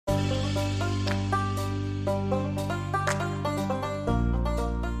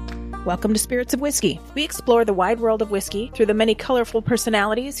Welcome to Spirits of Whiskey. We explore the wide world of whiskey through the many colorful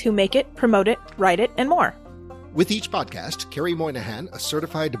personalities who make it, promote it, write it, and more. With each podcast, Carrie Moynihan, a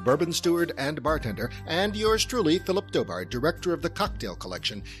certified bourbon steward and bartender, and yours truly, Philip Dobar, director of the Cocktail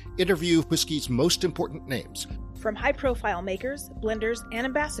Collection, interview whiskey's most important names. From high-profile makers, blenders, and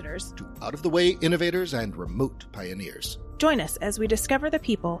ambassadors to out-of-the-way innovators and remote pioneers. Join us as we discover the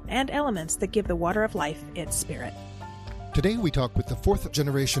people and elements that give the water of life its spirit. Today we talk with the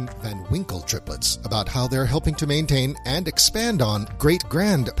fourth-generation Van Winkle triplets about how they're helping to maintain and expand on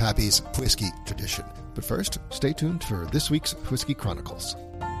great-grandpappy's whiskey tradition. But first, stay tuned for this week's Whiskey Chronicles.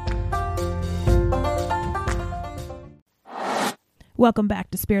 Welcome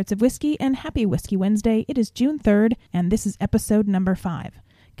back to Spirits of Whiskey and happy Whiskey Wednesday. It is June 3rd, and this is episode number 5.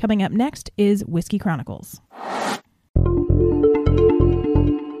 Coming up next is Whiskey Chronicles.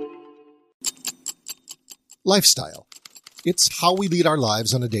 Lifestyle. It's how we lead our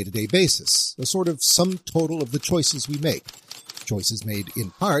lives on a day-to-day basis, a sort of sum total of the choices we make. Choices made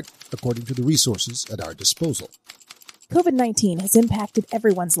in part according to the resources at our disposal. COVID-19 has impacted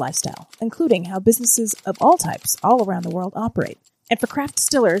everyone's lifestyle, including how businesses of all types all around the world operate. And for craft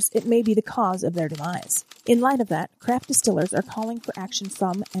distillers, it may be the cause of their demise. In light of that, craft distillers are calling for action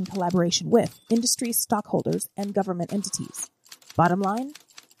from and collaboration with industry stockholders and government entities. Bottom line,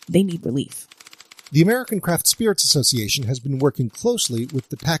 they need relief. The American Craft Spirits Association has been working closely with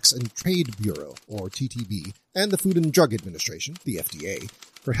the Tax and Trade Bureau, or TTB, and the Food and Drug Administration, the FDA,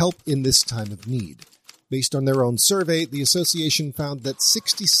 for help in this time of need. Based on their own survey, the association found that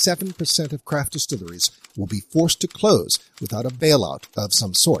 67% of craft distilleries will be forced to close without a bailout of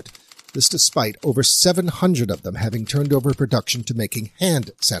some sort. This despite over 700 of them having turned over production to making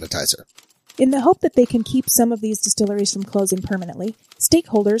hand sanitizer. In the hope that they can keep some of these distilleries from closing permanently,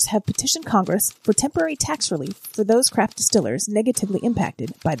 stakeholders have petitioned Congress for temporary tax relief for those craft distillers negatively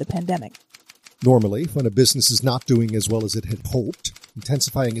impacted by the pandemic. Normally, when a business is not doing as well as it had hoped,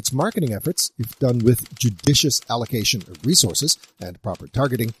 intensifying its marketing efforts, if done with judicious allocation of resources and proper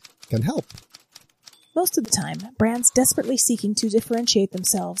targeting, can help. Most of the time, brands desperately seeking to differentiate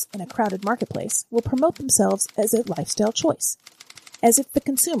themselves in a crowded marketplace will promote themselves as a lifestyle choice, as if the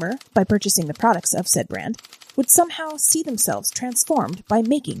consumer, by purchasing the products of said brand, would somehow see themselves transformed by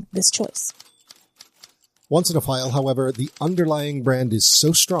making this choice. Once in a while, however, the underlying brand is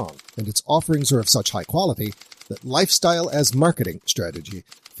so strong and its offerings are of such high quality that lifestyle as marketing strategy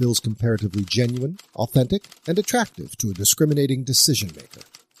feels comparatively genuine, authentic, and attractive to a discriminating decision-maker.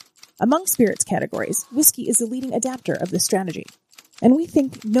 Among spirits categories, whiskey is the leading adapter of this strategy. And we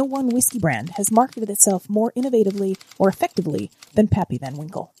think no one whiskey brand has marketed itself more innovatively or effectively than Pappy Van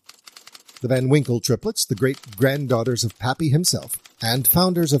Winkle. The Van Winkle triplets, the great-granddaughters of Pappy himself, and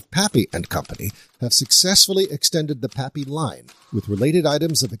founders of Pappy & Company, have successfully extended the Pappy line with related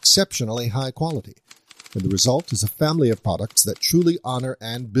items of exceptionally high quality. And the result is a family of products that truly honor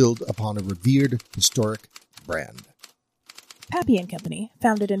and build upon a revered, historic brand. Pappy & Company,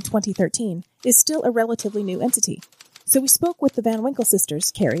 founded in 2013, is still a relatively new entity. So we spoke with the Van Winkle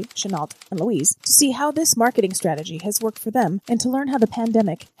sisters, Carrie, Chenault, and Louise, to see how this marketing strategy has worked for them and to learn how the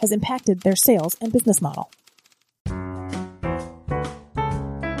pandemic has impacted their sales and business model.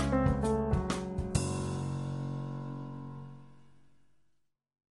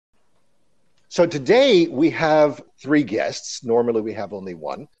 So today we have 3 guests, normally we have only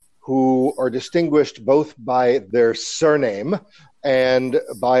one, who are distinguished both by their surname and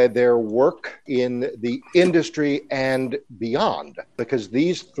by their work in the industry and beyond, because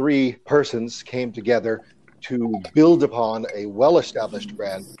these 3 persons came together to build upon a well-established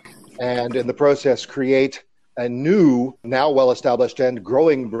brand and in the process create a new, now well-established and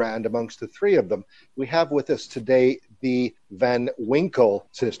growing brand amongst the 3 of them. We have with us today the Van Winkle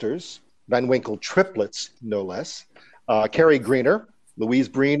sisters, Van Winkle triplets, no less, Carrie Greener, Louise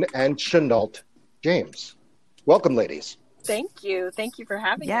Breen, and Chenault James. Welcome, ladies. Thank you. Thank you for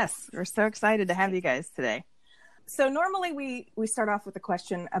having us. Yes, we're so excited to have you guys today. So normally we start off with a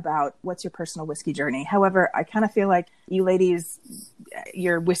question about what's your personal whiskey journey. However, I kind of feel like you ladies,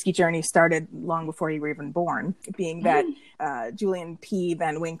 your whiskey journey started long before you were even born, being that Julian P.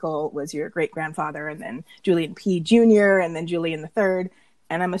 Van Winkle was your great-grandfather, and then Julian P. Jr., and then Julian III.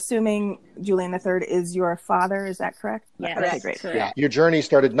 And I'm assuming Julian III is your father. Is that correct? Yeah, okay, that's great. correct. Yeah. Your journey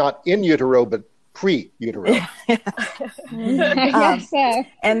started not in utero, but pre-utero. Yes, so.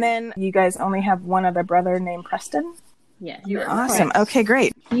 And then you guys only have one other brother named Preston? Yes. You are Awesome. correct. Okay,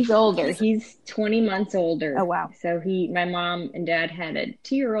 great. He's older. He's 20 months older. Oh, wow. So my mom and dad had a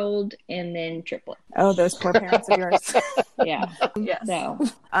 2-year-old and then triplet. Oh, those poor parents of yours. Yeah. Yes. So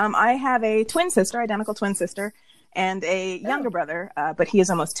I have a twin sister, identical twin sister. and a younger brother, but he is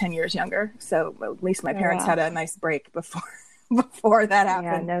almost 10 years younger. So at least my parents had a nice break before that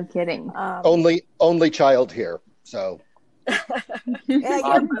happened. Yeah, no kidding. Only child here. So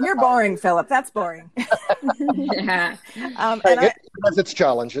yeah, you're boring, Philip. That's boring. Yeah. And it has its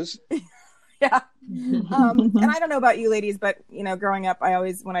challenges. Yeah. And I don't know about you ladies, but growing up, I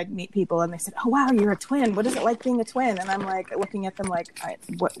always, when I'd meet people and they said, "Oh wow, you're a twin. What is it like being a twin?" And I'm like looking at them like,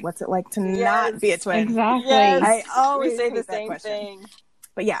 "What's it like to not be a twin?" Exactly. Yes. I always say hate the that same question. thing.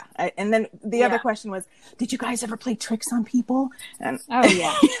 But yeah, and then the other question was, "Did you guys ever play tricks on people?" And Oh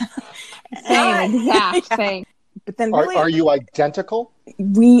yeah. Same exact same. but then really, Are you identical?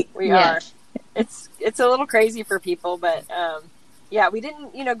 we are. It's a little crazy for people, but we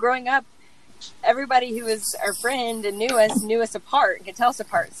didn't. Growing up, everybody who was our friend and knew us apart and could tell us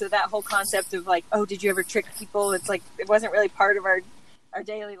apart. So that whole concept of like, oh, did you ever trick people? It's like it wasn't really part of our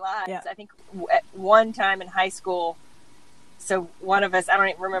daily lives. Yeah. I think at one time in high school, so one of us, I don't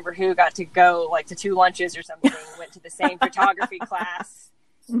even remember who, got to go like to 2 lunches or something, went to the same photography class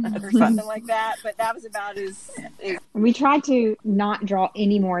or something like that. But that was about as We tried to not draw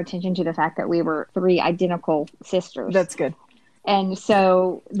any more attention to the fact that we were 3 identical sisters. That's good. And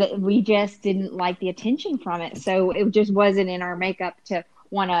so we just didn't like the attention from it. So it just wasn't in our makeup to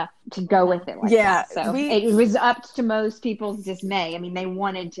want to go with it like that. So it was up to most people's dismay. I mean, they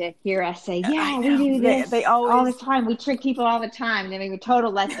wanted to hear us say, yeah, we do this they always, all the time. We trick people all the time. And then we were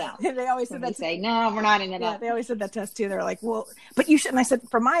total letdown. They always said that. Say, no, we're not into that. They always said that to us too. They're like, well, but you should. And I said,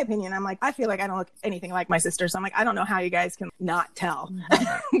 from my opinion, I'm like, I feel like I don't look anything like my sister. So I'm like, I don't know how you guys can not tell.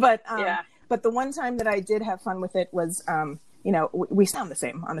 But the one time that I did have fun with it was, we sound the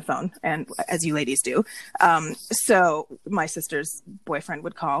same on the phone, and as you ladies do. So my sister's boyfriend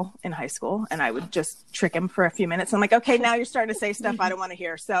would call in high school, and I would just trick him for a few minutes. I'm like, okay, now you're starting to say stuff I don't want to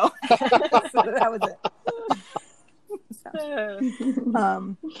hear. So, so that was it.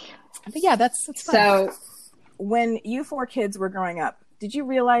 But yeah, that's fun. So when you 4 kids were growing up, did you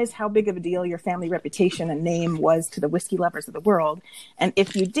realize how big of a deal your family reputation and name was to the whiskey lovers of the world? And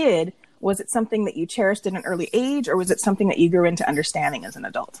if you did, was it something that you cherished at an early age, or was it something that you grew into understanding as an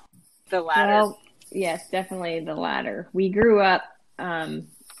adult? The latter. Well, yes, definitely the latter. We grew up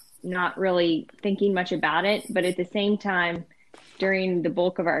not really thinking much about it, but at the same time, during the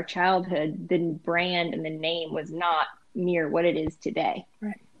bulk of our childhood, the brand and the name was not near what it is today.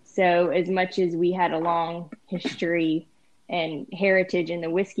 Right. So as much as we had a long history and heritage in the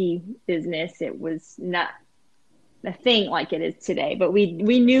whiskey business, it was not a thing like it is today, but we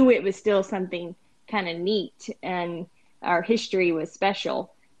knew it was still something kind of neat, and our history was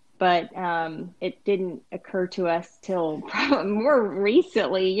special, but it didn't occur to us till probably more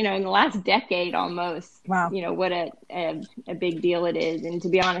recently, in the last decade almost. Wow. What a big deal it is. And to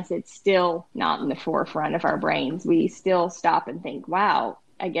be honest, it's still not in the forefront of our brains. We still stop and think, wow,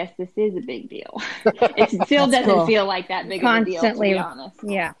 I guess this is a big deal. It still doesn't feel like that big of a deal, to be honest.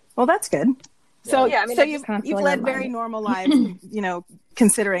 Yeah. Well, that's good. So, you've led very normal lives,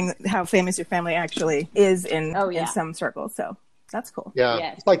 considering how famous your family actually is in some circles. So that's cool. Yeah,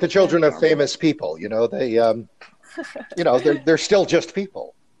 yes. It's like the children of famous people. They, they're still just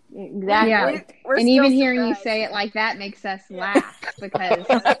people. Exactly. Yeah. We're And even still hearing you surprised. say it like that makes us laugh because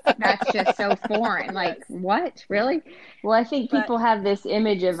that's just so foreign. Like, what? Really? Well, I think people have this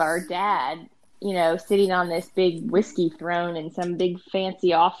image of our dad, sitting on this big whiskey throne in some big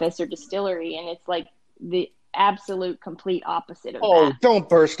fancy office or distillery. And it's like the absolute complete opposite of Oh, that. don't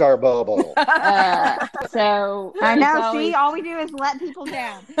burst our bubble. So I know. it's always, See, all we do is let people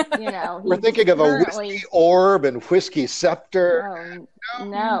down. We're thinking of a currently- whiskey orb and whiskey scepter.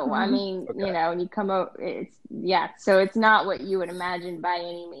 No, I mean, and you come over, so it's not what you would imagine by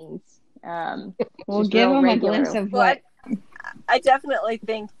any means. We'll just give real them a regular. glimpse of Well, what. I definitely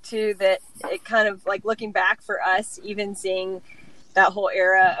think too that it kind of like looking back for us, even seeing that whole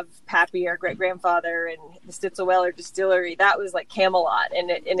era of Pappy, our great grandfather, and the Stitzelweller distillery, that was like Camelot,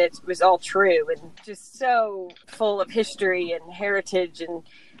 and it was all true and just so full of history and heritage and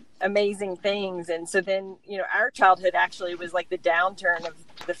amazing things. And so then, our childhood actually was like the downturn of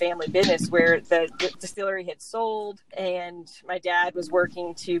the family business, where the distillery had sold and my dad was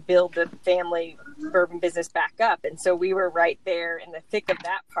working to build the family bourbon business back up. And so we were right there in the thick of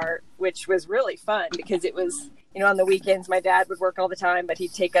that part, which was really fun because it was, on the weekends, my dad would work all the time, but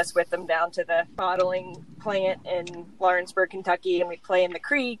he'd take us with him down to the bottling plant in Lawrenceburg, Kentucky, and we'd play in the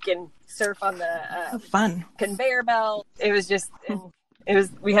creek and surf on the fun conveyor belt. It was just,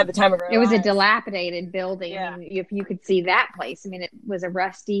 we had the time of our It was a lives. dilapidated building. Yeah. I mean, if you could see that place, I mean, it was a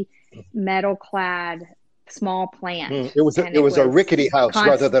rusty, metal-clad small plant. It was a rickety house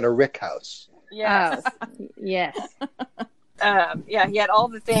rather than a rick house. Yes. Oh, yes. Yeah, he had all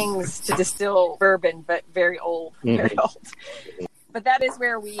the things to distill bourbon, but very old, very old. But that is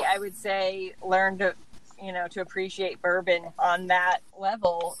where I would say, learned to, to appreciate bourbon on that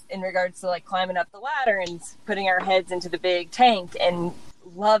level in regards to like climbing up the ladder and putting our heads into the big tank and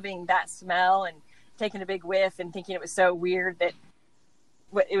loving that smell and taking a big whiff and thinking it was so weird that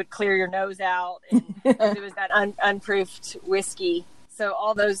it would clear your nose out. And it was that unproofed whiskey. So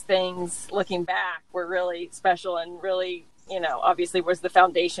all those things looking back were really special and really, obviously was the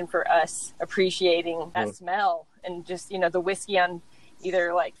foundation for us appreciating that smell and just, the whiskey on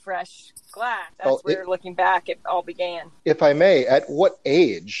either like fresh glass. That's where looking back, it all began. If I may, at what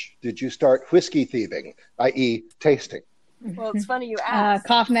age did you start whiskey thieving, i.e. tasting? Well, it's funny you ask.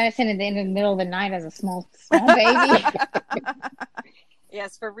 Cough medicine in the middle of the night as a small baby.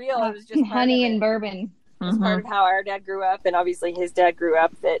 Yes, for real. It was just honey and bourbon. It's part of how our dad grew up, and obviously his dad grew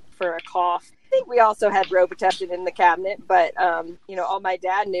up that for a cough. I think we also had Robitussin in the cabinet, but all my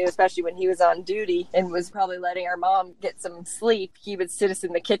dad knew, especially when he was on duty and was probably letting our mom get some sleep, he would sit us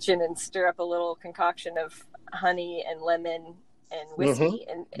in the kitchen and stir up a little concoction of honey and lemon and whiskey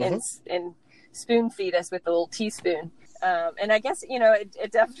and spoon feed us with a little teaspoon. And I guess,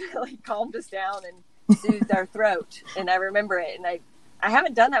 it definitely calmed us down and soothed our throat. And I remember it. And I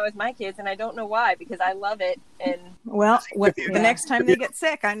haven't done that with my kids, and I don't know why, because I love it. And the next time they get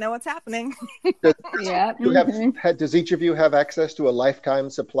sick, I know what's happening. Yeah. Does each of you have access to a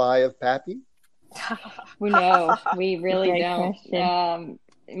lifetime supply of Pappy? No, we really don't.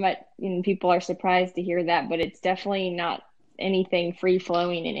 But people are surprised to hear that, but it's definitely not anything free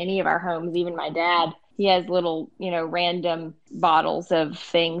flowing in any of our homes. Even my dad, he has little, random bottles of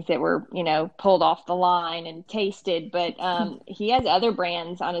things that were, pulled off the line and tasted. But he has other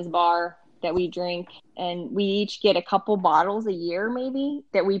brands on his bar that we drink, and we each get a couple bottles a year, maybe,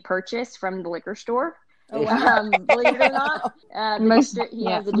 that we purchase from the liquor store. Oh, wow. Believe it or not, he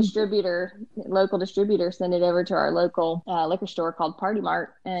has a local distributor, send it over to our local liquor store called Party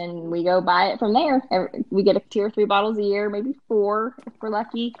Mart, and we go buy it from there. We get 2 or 3 bottles a year, maybe 4 if we're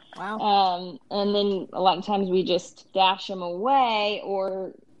lucky. Wow. And then a lot of times we just dash them away,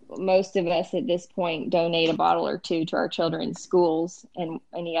 or most of us at this point donate a bottle or 2 to our children's schools and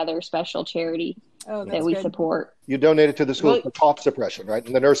any other special charity that we support. You donated to the school for cough suppression, right?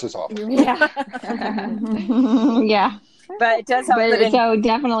 In the nurse's office. Yeah. Yeah. But it does help. So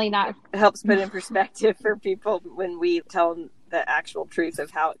definitely not. Helps put in perspective for people when we tell them the actual truth of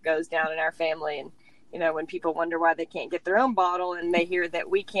how it goes down in our family. And, when people wonder why they can't get their own bottle and they hear that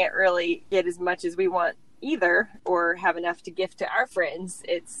we can't really get as much as we want either or have enough to gift to our friends,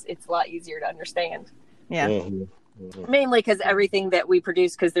 it's a lot easier to understand. Yeah. Mainly because everything that we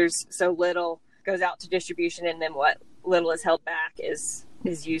produce, because there's so little, goes out to distribution, and then what little is held back is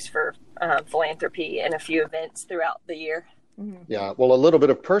used for philanthropy and a few events throughout the year. Yeah, well, a little bit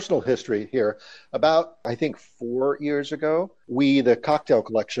of personal history here. About, I think, 4 years ago, the cocktail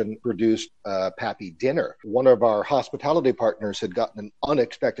collection produced Pappy Dinner. One of our hospitality partners had gotten an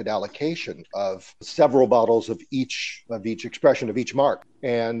unexpected allocation of several bottles of each expression of each mark.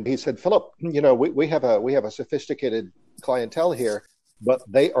 And he said, Philip, we have a sophisticated clientele here, but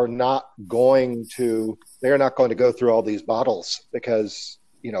they are not going to go through all these bottles because,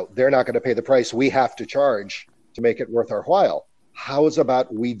 they're not going to pay the price we have to charge to make it worth our while. How's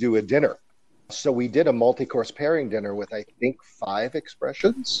about we do a dinner? So we did a multi-course pairing dinner with, I think, 5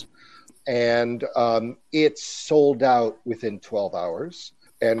 expressions. And it sold out within 12 hours.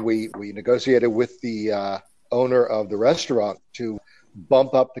 And we negotiated with the owner of the restaurant to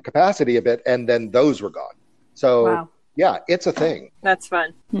bump up the capacity a bit. And then those were gone. So, wow. Yeah, it's a thing. That's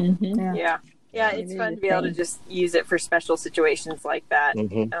fun. Mm-hmm. Yeah, it's fun to be able to just use it for special situations like that.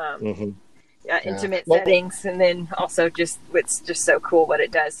 Intimate settings, and then also it's just so cool what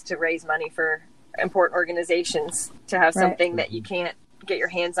it does to raise money for important organizations to have something that you can't get your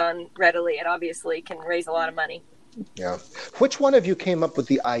hands on readily. It obviously can raise a lot of money. Yeah. Which one of you came up with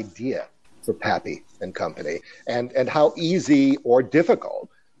the idea for Pappy and Company, and how easy or difficult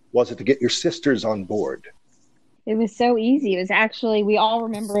was it to get your sisters on board? It was so easy. It was actually, we all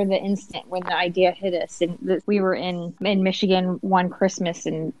remember the instant when the idea hit us. And we were in Michigan one Christmas,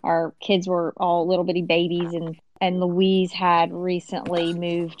 and our kids were all little bitty babies. And Louise had recently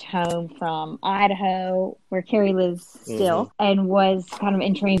moved home from Idaho, where Carrie lives still, and was kind of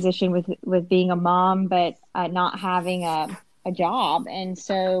in transition with being a mom, but not having a job. And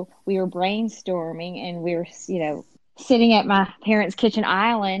so we were brainstorming, and we were, sitting at my parents' kitchen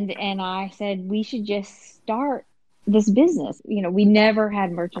island. And I said, we should just start this business. We never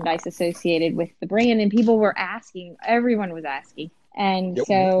had merchandise associated with the brand, and people were asking, everyone was asking. And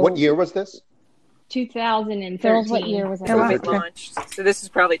so what year was this? 2013. Phil's, what year was it? Oh, wow. COVID launched. So this is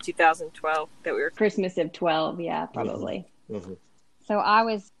probably 2012 that we were. Christmas of 12, yeah, probably. Mm-hmm. So I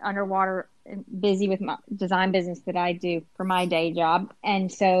was underwater, busy with my design business that I do for my day job,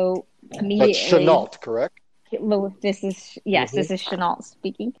 and so immediately, That's Chenault, correct? This is Chenault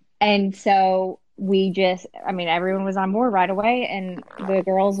speaking, and so everyone was on board right away, and the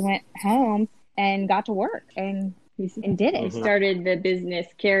girls went home and got to work and did it. Mm-hmm. Started the business.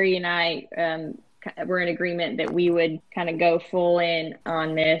 Carrie and I were in agreement that we would kind of go full in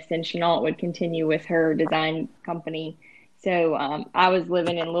on this, and Chenault would continue with her design company. So I was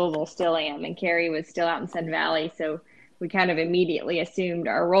living in Louisville, still am, and Carrie was still out in Sun Valley. So we kind of immediately assumed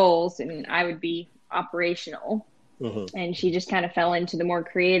our roles, and I would be operational. Mm-hmm. And she just kind of fell into the more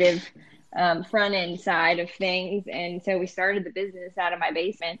creative front end side of things. And so we started the business out of my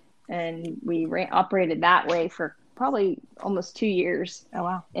basement, and we operated that way for probably almost 2 years. Oh,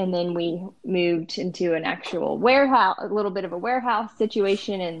 wow. And then we moved into an actual warehouse, a little bit of a warehouse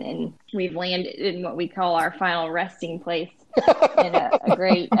situation. And we've landed in what we call our final resting place in a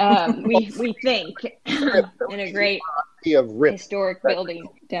great, we think, in a great historic building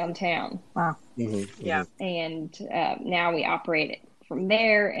downtown. Wow. Mm-hmm. Yeah. And now we operate it from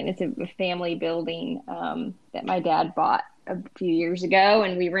there. And it's a family building that my dad bought a few years ago,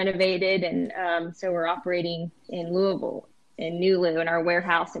 and we renovated, and so we're operating in Louisville, in Nulu, and our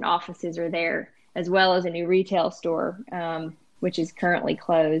warehouse and offices are there, as well as a new retail store, which is currently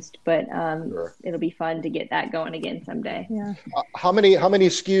closed, but Sure. It'll be fun to get that going again someday. Yeah. How many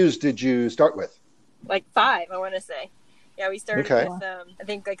SKUs did you start with? Like 5, I want to say. Yeah, we started Okay. with, I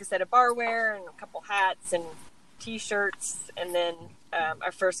think, like I said, a barware and a couple hats and T-shirts, and then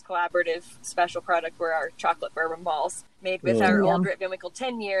our first collaborative special product were our chocolate bourbon balls made with our old Rip Van Winkle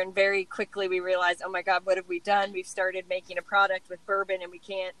 10 year. And very quickly we realized, oh my God, what have we done? We've started making a product with bourbon, and we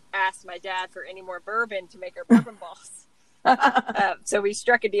can't ask my dad for any more bourbon to make our bourbon balls. So we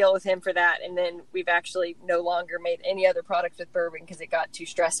struck a deal with him for that, and then we've actually no longer made any other product with bourbon because it got too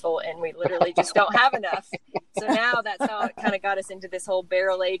stressful, and we literally just don't have enough. So now that's how it kind of got us into this whole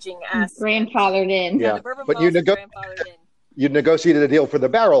barrel aging aspect. Grandfathered in. Yeah, the bourbon but balls are grandfathered in. You negotiated a deal for the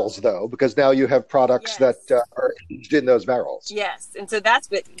barrels, though, because now you have products Yes. that are aged in those barrels. Yes, and so that's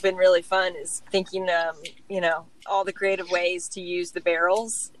been really fun, is thinking, all the creative ways to use the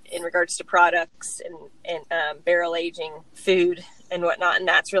barrels in regards to products and barrel aging food and whatnot. And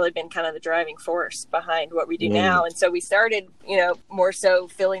that's really been kind of the driving force behind what we do now. And so we started, more so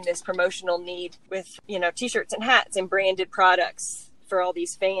filling this promotional need with, T-shirts and hats and branded products for all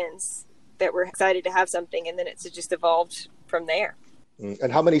these fans that were excited to have something. And then it's just evolved from there.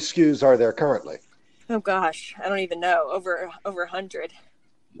 And how many SKUs are there currently? Oh gosh, I don't even know. Over 100.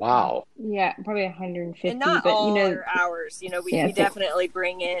 Wow. Yeah, probably 150. And not but all are ours. We definitely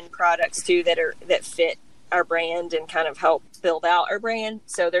bring in products too that fit our brand and kind of help build out our brand.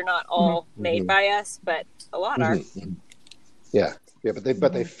 So they're not all made by us, but a lot are. Yeah, but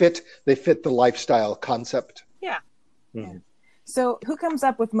they fit the lifestyle concept. Yeah. Mm-hmm. So who comes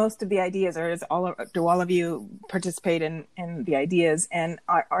up with most of the ideas, or do all of you participate in the ideas? And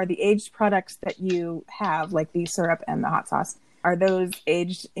are the aged products that you have, like the syrup and the hot sauce, are those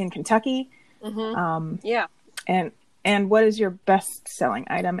aged in Kentucky? Mm-hmm. Yeah. And what is your best selling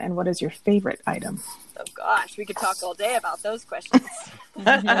item, and what is your favorite item? Oh gosh, we could talk all day about those questions. Go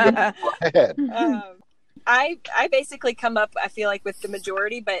ahead. I basically come up, I feel like, with the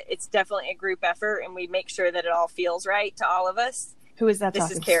majority, but it's definitely a group effort, and we make sure that it all feels right to all of us. Who is that? This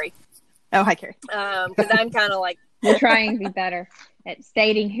talking? is Carrie. Oh, hi, Carrie. Because I'm kind of like, We're trying to be better at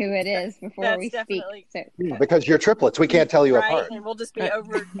stating who it is before That's we speak. definitely- So, Because you're triplets, we can't tell you right, apart. and we'll just be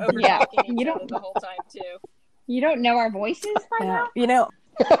over Yeah. talking You each other don't- the whole time too. you don't know our voices by now?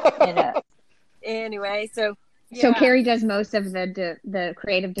 Anyway, so So Carrie does most of the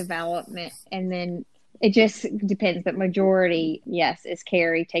creative development, and then it just depends. But majority, yes, is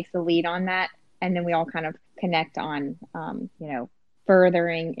Carrie takes the lead on that, and then we all kind of connect on,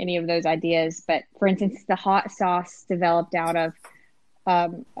 furthering any of those ideas. But for instance, the hot sauce developed out of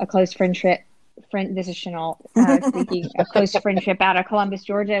a close friendship. This is Chenault speaking. A close friendship out of Columbus,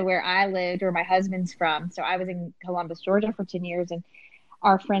 Georgia, where I lived, where my husband's from. So I was in Columbus, Georgia, for 10 years, and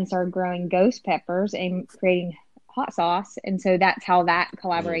our friends started growing ghost peppers and creating hot sauce. And so that's how that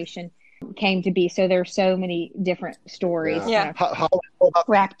collaboration came to be. So there's so many different stories Yeah. How about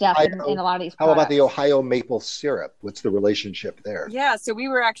wrapped up in a lot of these products. How about the Ohio maple syrup? What's the relationship there? Yeah, so we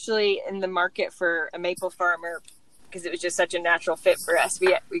were actually in the market for a maple farmer because it was just such a natural fit for us.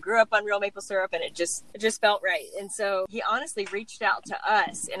 We grew up on real maple syrup, and it just felt right. And so he honestly reached out to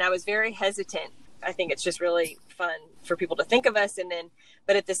us, and I was very hesitant I think it's just really fun for people to think of us. And then,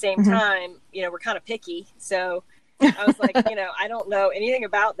 but at the same time, you know, we're kind of picky. So I was like, you know, I don't know anything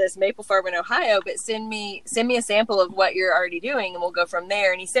about this maple farm in Ohio, but send me a sample of what you're already doing and we'll go from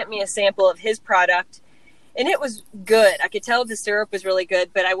there. And he sent me a sample of his product and it was good. I could tell the syrup was really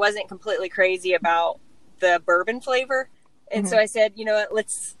good, but I wasn't completely crazy about the bourbon flavor. And so I said, you know what,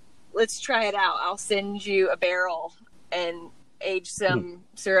 let's try it out. I'll send you a barrel and age some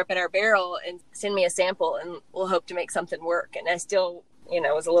syrup in our barrel and send me a sample and we'll hope to make something work. And I still, you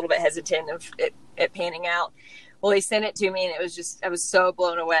know, was a little bit hesitant of it panning out. Well, he sent it to me and it was just, I was so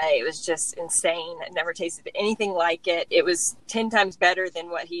blown away. It was just insane. I'd never tasted anything like it. It was 10 times better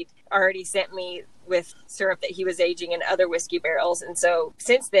than what he'd already sent me with syrup that he was aging in other whiskey barrels. And so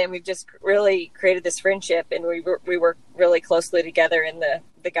since then, we've just really created this friendship and we work really closely together. And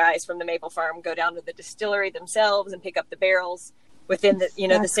the guys from the Maple Farm go down to the distillery themselves and pick up the barrels within the, you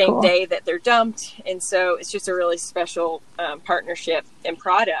know, the same day that they're dumped. And so it's just a really special partnership and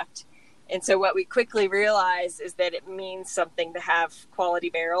product. And so what we quickly realized is that it means something to have quality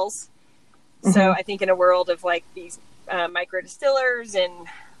barrels. So I think in a world of like these micro distillers and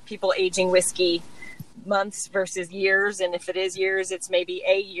people aging whiskey months versus years, and if it is years, it's maybe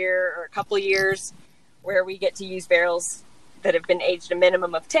a year or a couple of years, where we get to use barrels that have been aged a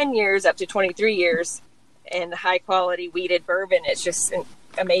minimum of 10 years up to 23 years and high quality weeded bourbon. It's just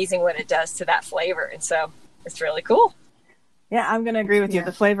amazing what it does to that flavor. And so it's really cool. Yeah, I'm going to agree with you.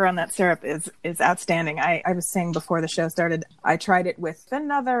 The flavor on that syrup is outstanding. I was saying before the show started, I tried it with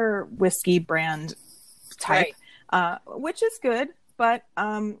another whiskey brand type, which is good. But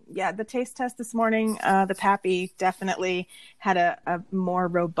the taste test this morning, the Pappy definitely had a more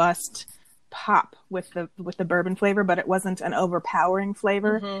robust pop with the bourbon flavor, but it wasn't an overpowering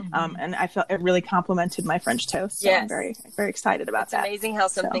flavor. And I felt it really complemented my French toast. So I'm very, very excited about that. It's amazing how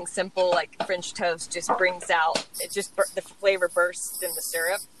something simple like French toast just brings out, it just, the flavor bursts in the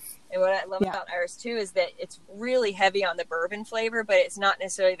syrup. And what I love about Iris too is that it's really heavy on the bourbon flavor, but it's not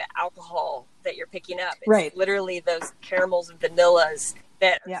necessarily the alcohol that you're picking up. It's literally those caramels and vanillas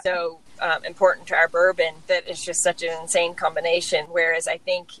that are so important to our bourbon, that is just such an insane combination. Whereas I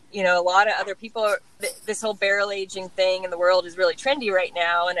think, you know, a lot of other people, this whole barrel aging thing in the world is really trendy right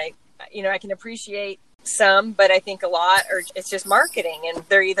now. And I can appreciate some, but I think a lot it's just marketing, and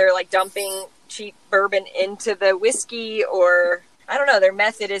they're either like dumping cheap bourbon into the whiskey, or I don't know, their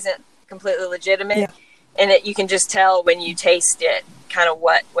method isn't completely legitimate. And you can just tell when you taste it kind of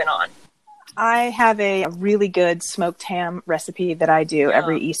what went on. I have a really good smoked ham recipe that I do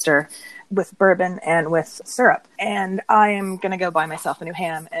every Easter with bourbon and with syrup. And I am going to go buy myself a new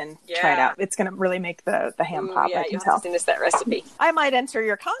ham and try it out. It's going to really make the ham pop, I can tell. Send us that recipe. I might enter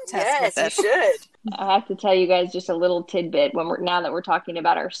your contest with this. You should. I have to tell you guys just a little tidbit now that we're talking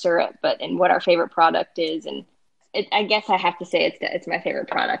about our syrup, and what our favorite product is. And I guess I have to say it's my favorite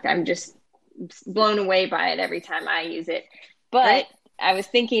product. I'm just blown away by it every time I use it. But I was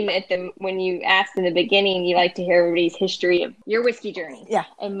thinking when you asked in the beginning, you like to hear everybody's history of your whiskey journey. Yeah.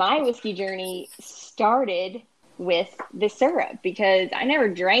 And my whiskey journey started with the syrup, because I never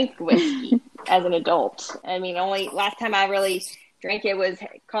drank whiskey as an adult. I mean, only last time I really drank it was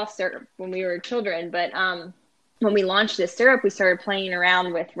cough syrup when we were children. But when we launched this syrup, we started playing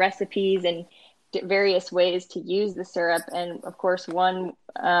around with recipes and various ways to use the syrup. And of course, one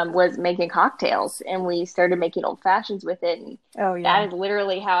was making cocktails, and we started making old fashions with it. And that is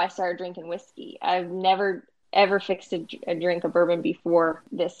literally how I started drinking whiskey. I've never ever fixed a drink of bourbon before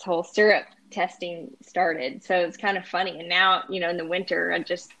this whole syrup testing started. So it's kind of funny. And now, you know, in the winter,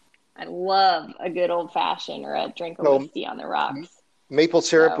 I love a good old fashioned or a drink of whiskey on the rocks. Maple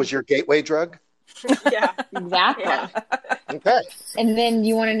syrup was your gateway drug? Yeah, exactly. Yeah. Okay. And then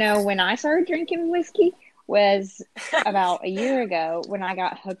you want to know when I started drinking whiskey? Was about a year ago when I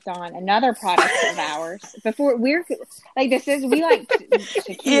got hooked on another product of ours. Before we like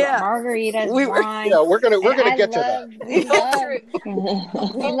tequila, margaritas, wine. Yeah, we're gonna get to that. We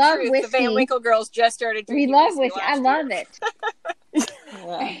love whiskey. The Van Winkle girls just started drinking. We love whiskey. I love it.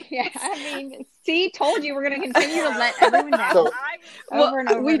 Yeah, I mean, see, told you we're going to continue to let everyone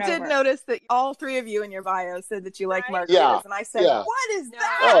know. We did notice that all three of you in your bio said that you like margaritas, and I said, "What is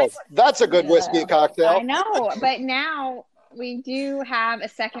that?" Oh, that's a good whiskey cocktail. I know, but now we do have a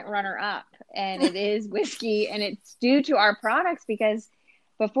second runner-up, and it is whiskey, and it's due to our products, because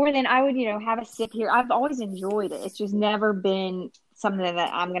before then I would, have a sip here. I've always enjoyed it. It's just never been something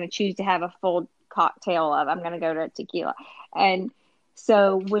that I'm going to choose to have a full cocktail of. I'm going to go to tequila, and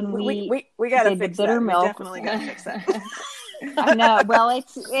so when we got to fix bitter that. milk, we definitely got to fix that. I know. Well,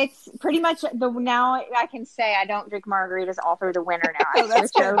 it's pretty much now I can say I don't drink margaritas all through the winter now. I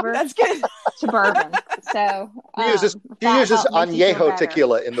switch over That's good. to bourbon. So She uses añejo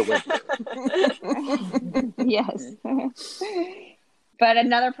tequila in the winter. Yes. But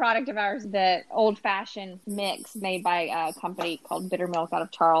another product of ours, the old fashioned mix made by a company called Bitter Milk out of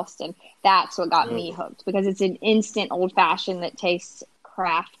Charleston. That's what got me hooked, because it's an instant old fashioned that tastes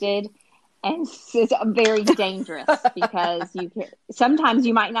crafted. And it's very dangerous because sometimes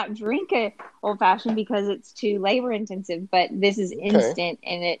you might not drink a old fashioned because it's too labor intensive, but this is instant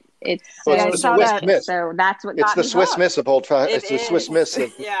and it's so, it's the Swiss Miss. So that's what it's the Swiss Miss of old fashioned. It's the Swiss Miss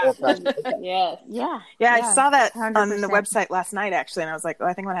of old fashioned. Yeah. I saw that 100%. on the website last night actually, and I was like,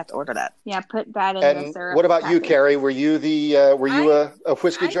 I think I'm gonna have to order that. Yeah, put that in And the syrup. what about you, Carrie? Were you a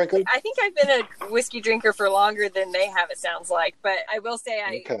whiskey drinker? I think I've been a whiskey drinker for longer than they have, it sounds like. But I will say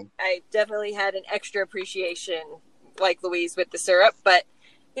I definitely had an extra appreciation, like Louise, with the syrup. But,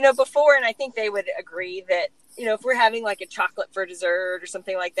 before, and I think they would agree that, if we're having like a chocolate for dessert or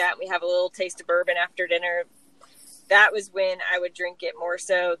something like that, and we have a little taste of bourbon after dinner, that was when I would drink it more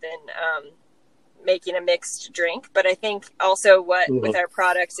so than making a mixed drink. But I think also with our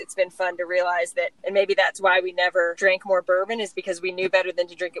products, it's been fun to realize that, and maybe that's why we never drank more bourbon, is because we knew better than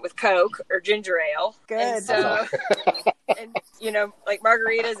to drink it with Coke or ginger ale. Good. And so, like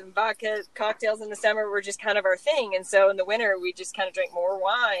margaritas and vodka cocktails in the summer were just kind of our thing. And so in the winter, we just kind of drank more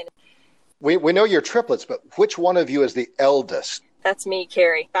wine. We know you're triplets, but which one of you is the eldest? That's me,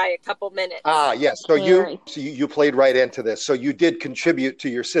 Carrie, by a couple minutes. Yes. So you played right into this. So you did contribute to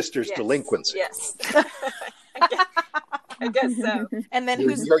your sister's delinquency. Yes. I guess so. And then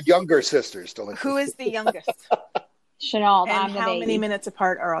your younger sister's delinquency? Who is the youngest? Chanel, and I'm the how baby. many minutes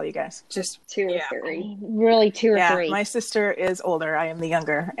apart are all you guys? Just 2 or 3. Really 2 or 3. My sister is older. I am the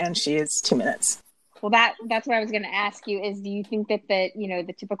younger, and she is 2 minutes. Well, that's what I was going to ask you is, do you think that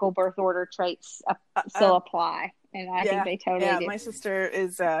the typical birth order traits still apply? And I think they totally do. My sister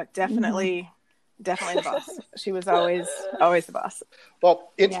is definitely the boss. She was always the boss.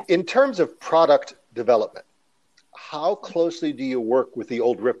 Well, in terms of product development, how closely do you work with the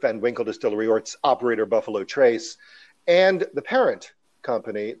old Rip Van Winkle distillery or its operator, Buffalo Trace, and the parent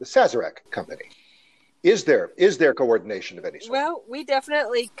company, the Sazerac company? Is there coordination of any sort? Well, we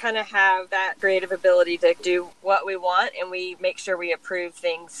definitely kind of have that creative ability to do what we want, and we make sure we approve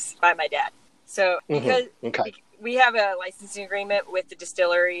things by my dad. So because we have a licensing agreement with the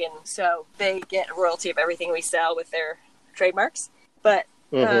distillery, and so they get a royalty of everything we sell with their trademarks. But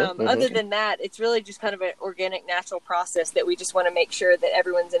other than that, it's really just kind of an organic, natural process that we just want to make sure that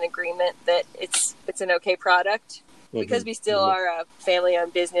everyone's in agreement that it's an okay product. Because we still are a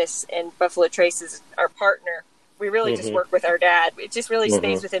family-owned business and Buffalo Trace is our partner, we really just work with our dad. It just really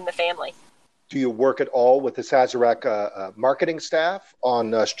stays within the family. Do you work at all with the Sazerac marketing staff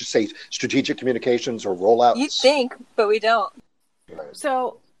on, say, strategic communications or rollouts? You'd think, but we don't.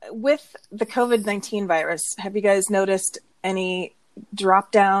 So with the COVID-19 virus, have you guys noticed any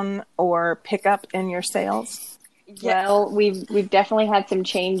drop down or pickup in your sales? Well, we've definitely had some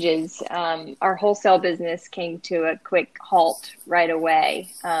changes. Our wholesale business came to a quick halt right away,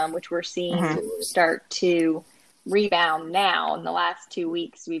 which we're seeing start to rebound now. In the last 2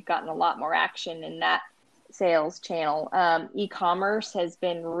 weeks, we've gotten a lot more action in that sales channel. E-commerce has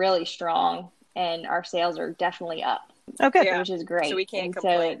been really strong, and our sales are definitely up. Okay, which is great. So we can't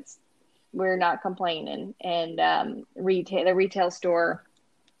complain. So we're not complaining. And the retail store.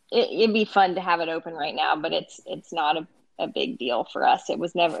 It'd be fun to have it open right now, but it's not a big deal for us. It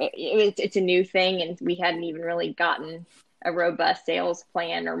was never. It's a new thing, and we hadn't even really gotten a robust sales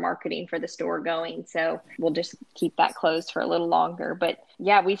plan or marketing for the store going. So we'll just keep that closed for a little longer. But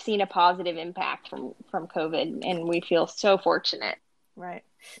yeah, we've seen a positive impact from COVID, and we feel so fortunate. Right.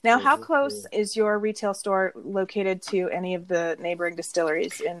 Now, how close is your retail store located to any of the neighboring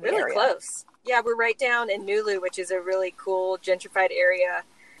distilleries in the area? Really close. Yeah, we're right down in Nulu, which is a really cool gentrified area.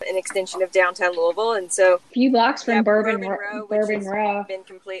 An extension of downtown Louisville, and so a few blocks from Bourbon Row, Bourbon Row, been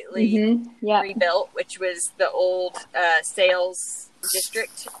completely rebuilt, which was the old sales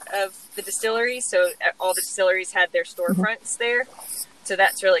district of the distillery. So all the distilleries had their storefronts there. So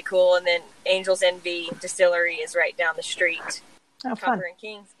that's really cool. And then Angel's Envy Distillery is right down the street. Oh, fun! Copper and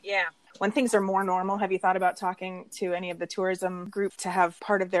Kings, yeah. When things are more normal, have you thought about talking to any of the tourism group to have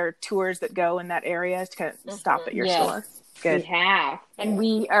part of their tours that go in that area to kind of stop at your store? Good. We have. And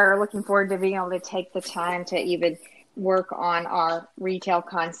we are looking forward to being able to take the time to even work on our retail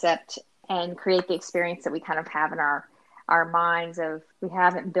concept and create the experience that we kind of have in our minds of, we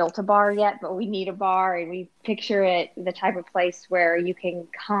haven't built a bar yet, but we need a bar, and we picture it the type of place where you can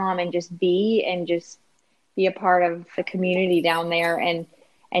come and just be and just be a part of the community down there and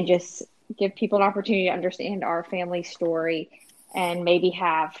just give people an opportunity to understand our family story and maybe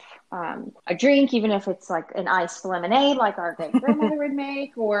have a drink, even if it's like an iced lemonade like our great grandmother would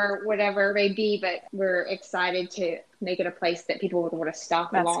make or whatever it may be. But we're excited to make it a place that people would want to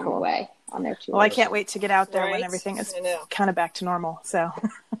stop along the way on their tours. Well, I can't wait to get out there when Right? everything is I know. kind of back to normal. So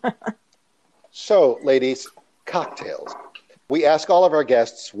So, ladies, cocktails. We ask all of our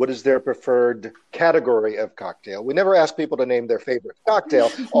guests what is their preferred category of cocktail. We never ask people to name their favorite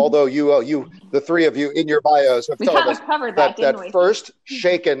cocktail, although you, the three of you in your bios have We told kind us of covered that, didn't we? first,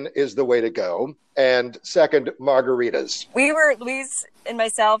 shaken is the way to go, and second, margaritas. Louise and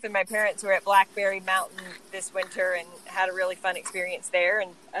myself and my parents were at Blackberry Mountain this winter and had a really fun experience there.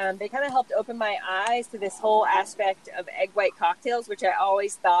 And they kind of helped open my eyes to this whole aspect of egg white cocktails, which I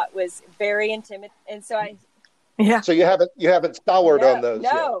always thought was very intimidating. And so yeah. So you haven't soured on those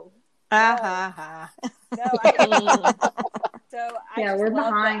yet. No. Uh-huh. No, I Yeah, just we're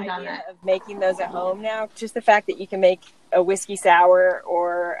love behind the on idea that. of making those at home now. Just the fact that you can make a whiskey sour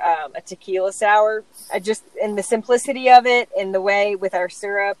or a tequila sour, and the simplicity of it, and the way with our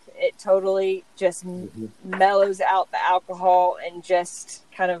syrup, it totally just mellows out the alcohol and just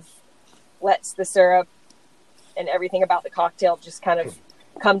kind of lets the syrup and everything about the cocktail just kind of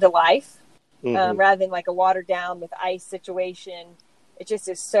come to life. Rather than like a watered down with ice situation. It just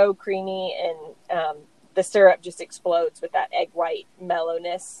is so creamy, and the syrup just explodes with that egg white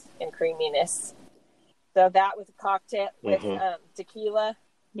mellowness and creaminess. So that with a cocktail with tequila.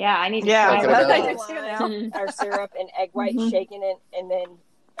 Yeah, I need to Yeah, try I that. did too now. Our syrup and egg white shaken it and then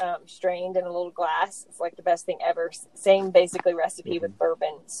strained in a little glass. It's like the best thing ever. Same basically recipe with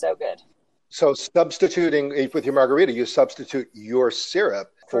bourbon. So good. So substituting with your margarita, you substitute your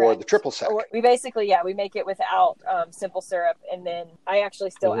syrup for Correct. the triple sec. Or we basically, we make it without simple syrup, and then I actually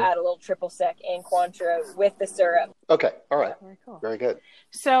still add a little triple sec and Cointreau with the syrup. Okay, all right, Very cool. very good.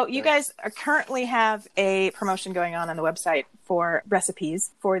 So you guys currently have a promotion going on the website for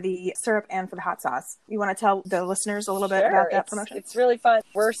recipes for the syrup and for the hot sauce. You want to tell the listeners a little bit about that promotion? It's really fun.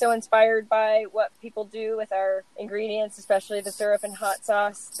 We're so inspired by what people do with our ingredients, especially the syrup and hot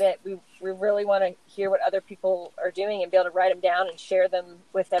sauce, that we really want to hear what other people are doing and be able to write them down and share them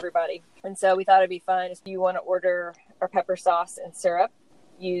with everybody. And so we thought it'd be fun if you want to order our pepper sauce and syrup,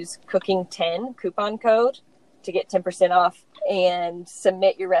 use Cooking10 coupon code to get 10% off, and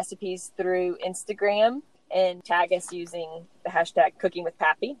submit your recipes through Instagram and tag us using the hashtag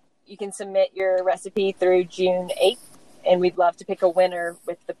 #CookingWithPappy. You can submit your recipe through June 8th, and we'd love to pick a winner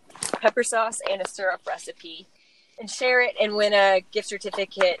with the pepper sauce and a syrup recipe and share it and win a gift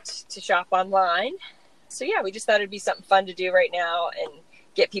certificate to shop online. So yeah, we just thought it'd be something fun to do right now and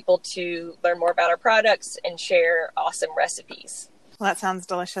get people to learn more about our products and share awesome recipes. Well, that sounds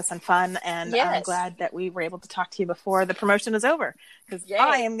delicious and fun, and Yes. I'm glad that we were able to talk to you before the promotion is over, because Yay.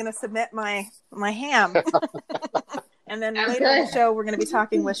 I am going to submit my ham. And then Sounds later in the good. show, we're going to be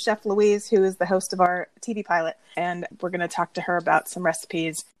talking with Chef Louise, who is the host of our TV pilot, and we're going to talk to her about some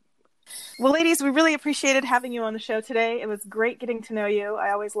recipes. Well, ladies, we really appreciated having you on the show today. It was great getting to know you. I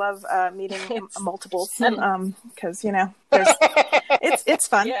always love meeting multiples because, it's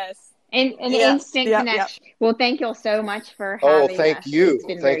fun. Yes. And an Yeah. instant Yeah, connection. Well, thank you all so much for Oh, having thank us. you. It's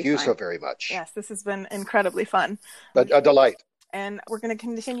been Thank very you fun. so very much. Yes, this has been incredibly fun. A delight. And we're going to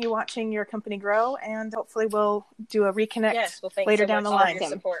continue watching your company grow, and hopefully we'll do a reconnect Yes. Well, thanks later so down much the for line. your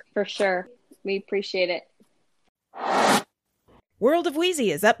support. For sure. We appreciate it. World of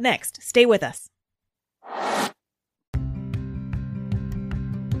Wheezy is up next. Stay with us.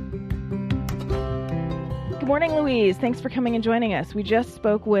 Good morning, Louise. Thanks for coming and joining us. We just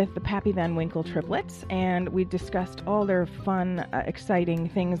spoke with the Pappy Van Winkle triplets, and we discussed all their fun, exciting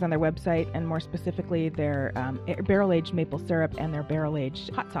things on their website, and more specifically their barrel-aged maple syrup and their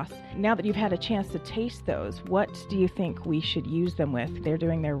barrel-aged hot sauce. Now that you've had a chance to taste those, what do you think we should use them with? They're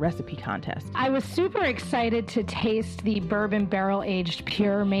doing their recipe contest. I was super excited to taste the bourbon barrel-aged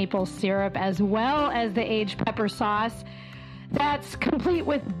pure maple syrup as well as the aged pepper sauce. That's complete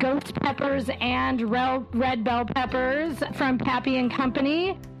with ghost peppers and red bell peppers from Pappy &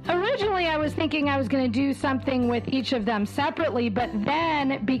 Company. Originally, I was thinking I was going to do something with each of them separately, but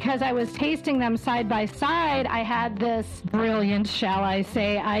then because I was tasting them side by side, I had this brilliant, shall I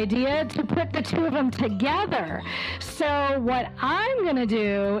say, idea to put the two of them together. So what I'm going to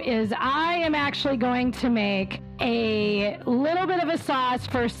do is I am actually going to make a little bit of a sauce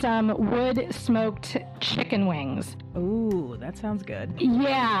for some wood-smoked chicken wings. Ooh, that sounds good.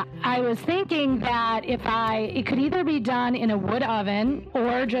 Yeah, I was thinking that it could either be done in a wood oven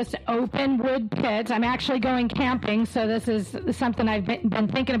or just open wood pits. I'm actually going camping, so this is something I've been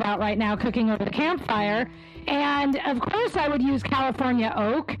thinking about right now, cooking over the campfire. And of course I would use California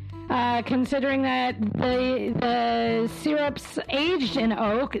oak, considering that the syrup's aged in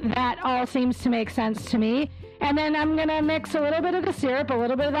oak. That all seems to make sense to me. And then I'm going to mix a little bit of the syrup, a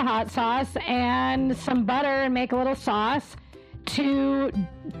little bit of the hot sauce, and some butter and make a little sauce to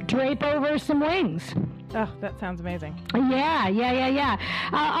drape over some wings. Oh, that sounds amazing. Yeah.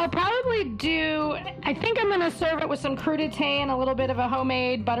 I'll probably I think I'm going to serve it with some crudité and a little bit of a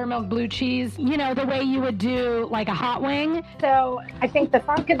homemade buttermilk blue cheese, the way you would do like a hot wing. So I think the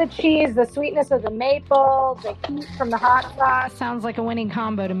funk of the cheese, the sweetness of the maple, the heat from the hot sauce. Sounds like a winning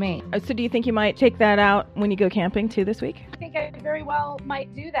combo to me. So do you think you might take that out when you go camping too this week? I think I very well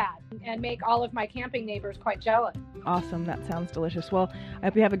might do that and make all of my camping neighbors quite jealous. Awesome. That sounds delicious. Well, I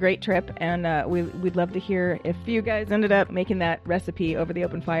hope you have a great trip, and we'd love to hear if you guys ended up making that recipe over the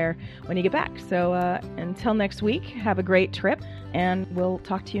open fire when you get back. So until next week, have a great trip, and we'll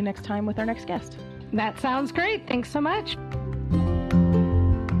talk to you next time with our next guest. That sounds great. Thanks so much.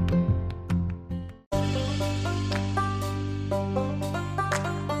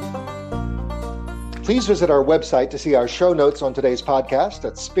 Please visit our website to see our show notes on today's podcast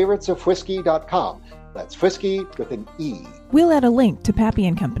at spiritsofwhiskey.com. That's whiskey with an E. We'll add a link to Pappy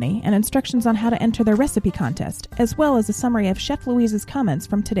 & Company and instructions on how to enter their recipe contest, as well as a summary of Chef Louise's comments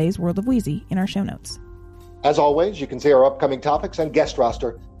from today's World of Wheezy in our show notes. As always, you can see our upcoming topics and guest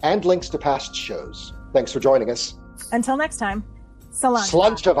roster and links to past shows. Thanks for joining us. Until next time, Salam.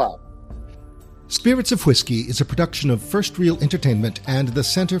 Slanchava. Spirits of Whiskey is a production of First Reel Entertainment and the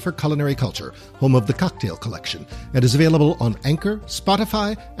Center for Culinary Culture, home of the Cocktail Collection, and is available on Anchor,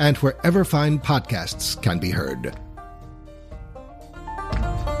 Spotify, and wherever fine podcasts can be heard.